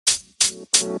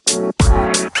Hi,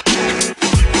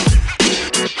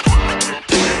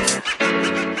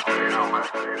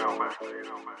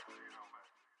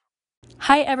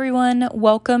 everyone.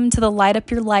 Welcome to the Light Up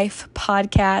Your Life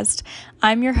podcast.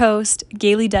 I'm your host,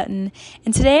 Gailey Dutton,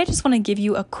 and today I just want to give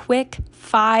you a quick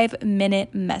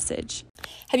 5-minute message.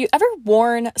 Have you ever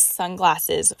worn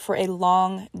sunglasses for a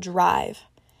long drive?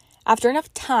 After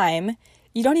enough time,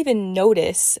 you don't even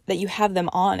notice that you have them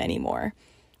on anymore.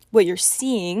 What you're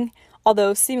seeing,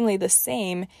 although seemingly the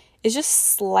same, is just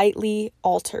slightly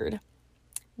altered.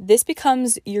 This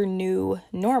becomes your new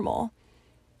normal.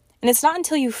 And it's not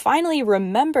until you finally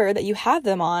remember that you have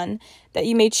them on that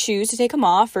you may choose to take them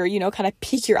off or, kind of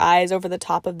peek your eyes over the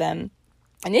top of them.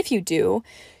 And if you do,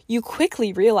 you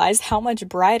quickly realize how much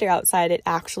brighter outside it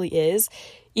actually is,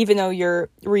 even though your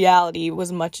reality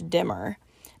was much dimmer.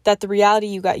 That the reality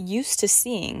you got used to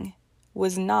seeing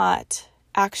was not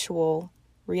actual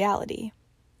reality.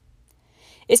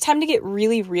 It's time to get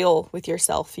really real with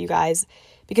yourself, you guys,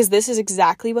 because this is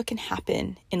exactly what can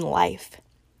happen in life.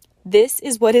 This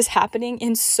is what is happening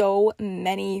in so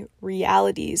many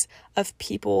realities of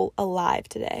people alive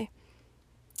today.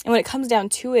 And when it comes down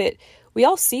to it, we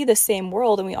all see the same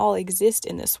world and we all exist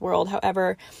in this world.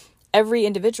 However, every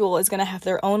individual is going to have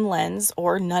their own lens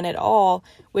or none at all,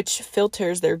 which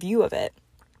filters their view of it.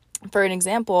 For an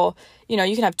example, you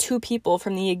can have two people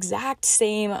from the exact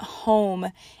same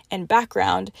home and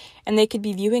background, and they could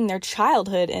be viewing their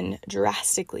childhood in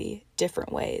drastically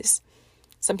different ways.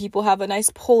 Some people have a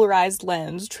nice polarized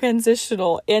lens,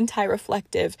 transitional,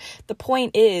 anti-reflective. The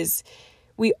point is,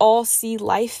 we all see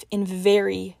life in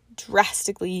very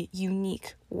drastically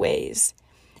unique ways.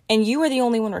 And you are the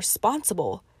only one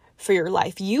responsible for your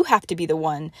life. You have to be the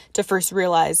one to first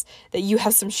realize that you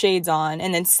have some shades on,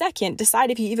 and then second,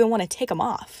 decide if you even want to take them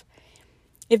off.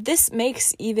 If this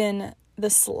makes even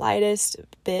the slightest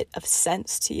bit of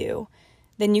sense to you,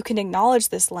 then you can acknowledge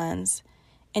this lens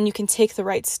and you can take the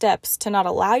right steps to not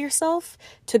allow yourself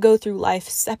to go through life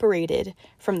separated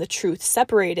from the truth,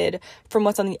 separated from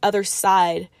what's on the other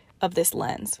side of this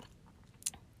lens.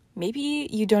 Maybe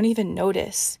you don't even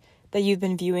notice that you've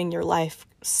been viewing your life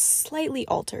slightly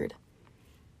altered.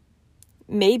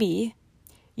 Maybe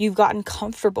you've gotten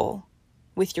comfortable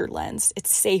with your lens.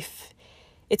 It's safe,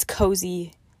 it's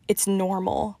cozy, it's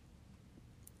normal.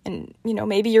 And,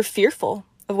 maybe you're fearful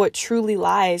of what truly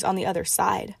lies on the other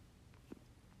side.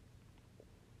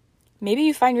 Maybe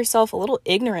you find yourself a little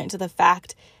ignorant to the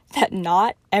fact that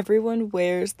not everyone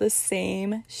wears the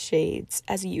same shades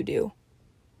as you do.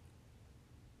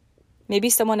 Maybe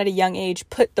someone at a young age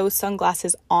put those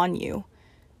sunglasses on you,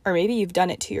 or maybe you've done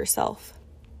it to yourself.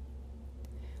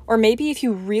 Or maybe if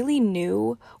you really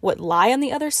knew what lay on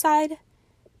the other side,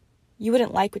 you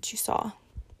wouldn't like what you saw.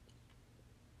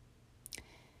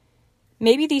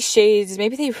 Maybe these shades,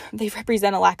 maybe they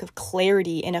represent a lack of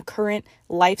clarity in a current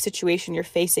life situation you're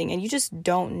facing, and you just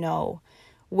don't know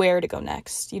where to go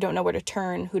next. You don't know where to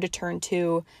turn, who to turn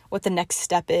to, what the next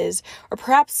step is. Or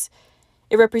perhaps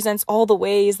it represents all the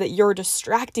ways that you're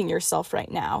distracting yourself right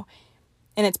now,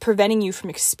 and it's preventing you from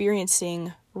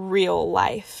experiencing real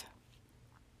life.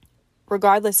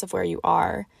 Regardless of where you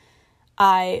are,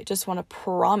 I just want to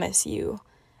promise you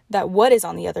that what is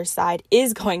on the other side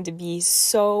is going to be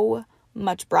so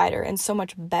much brighter and so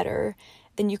much better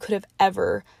than you could have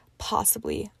ever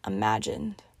possibly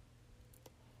imagined.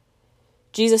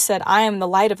 Jesus said, "I am the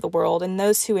light of the world, and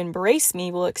those who embrace me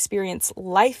will experience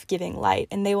life-giving light,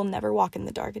 and they will never walk in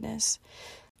the darkness."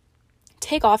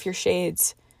 Take off your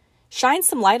shades. Shine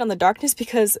some light on the darkness,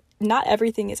 because not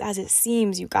everything is as it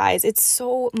seems, you guys. It's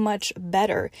so much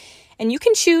better. And you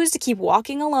can choose to keep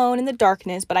walking alone in the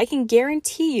darkness, but I can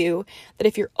guarantee you that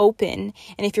if you're open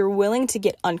and if you're willing to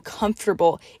get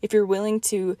uncomfortable, if you're willing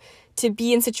to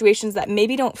be in situations that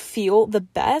maybe don't feel the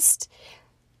best,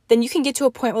 then you can get to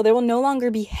a point where there will no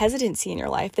longer be hesitancy in your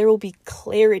life. There will be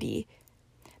clarity.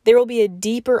 There will be a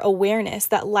deeper awareness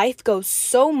that life goes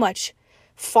so much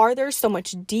farther, so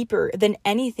much deeper than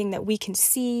anything that we can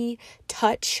see,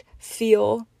 touch,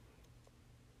 feel.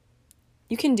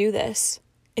 You can do this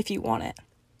if you want it.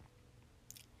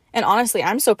 And honestly,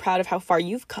 I'm so proud of how far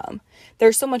you've come.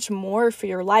 There's so much more for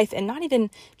your life, and not even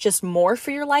just more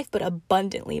for your life, but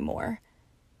abundantly more.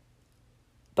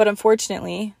 But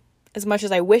unfortunately, as much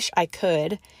as I wish I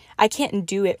could, I can't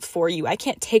do it for you. I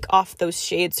can't take off those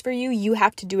shades for you. You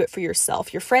have to do it for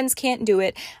yourself. Your friends can't do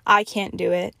it. I can't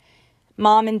do it.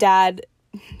 Mom and dad,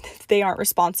 they aren't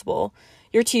responsible.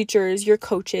 Your teachers, your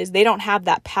coaches, they don't have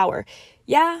that power.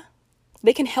 Yeah,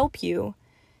 they can help you.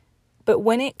 But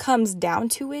when it comes down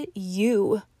to it,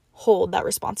 you hold that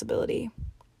responsibility.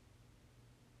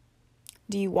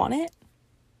 Do you want it?